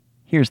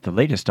Here's the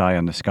latest Eye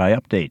on the Sky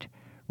update.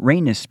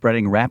 Rain is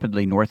spreading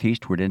rapidly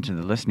northeastward into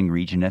the listening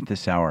region at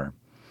this hour.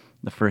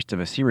 The first of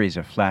a series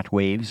of flat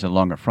waves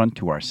along a front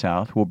to our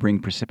south will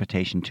bring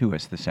precipitation to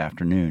us this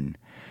afternoon.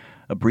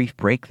 A brief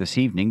break this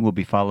evening will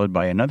be followed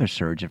by another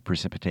surge of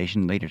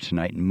precipitation later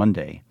tonight and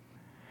Monday.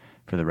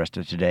 For the rest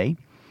of today,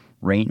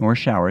 rain or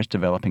showers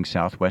developing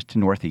southwest to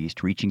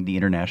northeast, reaching the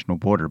international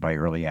border by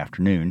early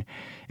afternoon,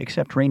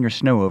 except rain or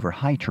snow over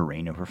high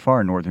terrain over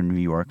far northern New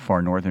York,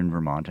 far northern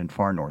Vermont, and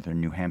far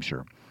northern New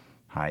Hampshire.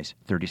 Highs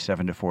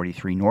 37 to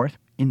 43 north,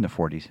 in the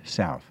 40s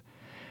south.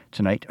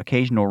 Tonight,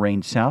 occasional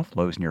rain south,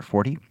 lows near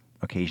 40.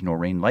 Occasional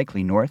rain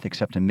likely north,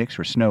 except a mix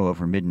or snow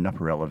over mid and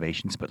upper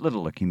elevations, but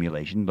little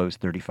accumulation, lows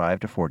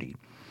 35 to 40.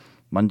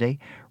 Monday,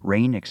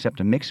 rain except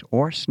a mix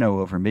or snow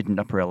over mid and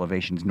upper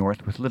elevations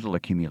north with little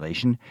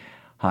accumulation,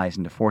 highs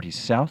in the 40s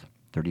south,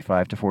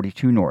 35 to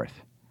 42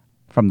 north.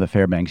 From the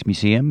Fairbanks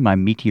Museum,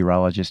 I'm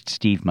meteorologist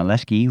Steve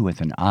Molesky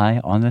with an Eye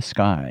on the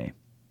Sky.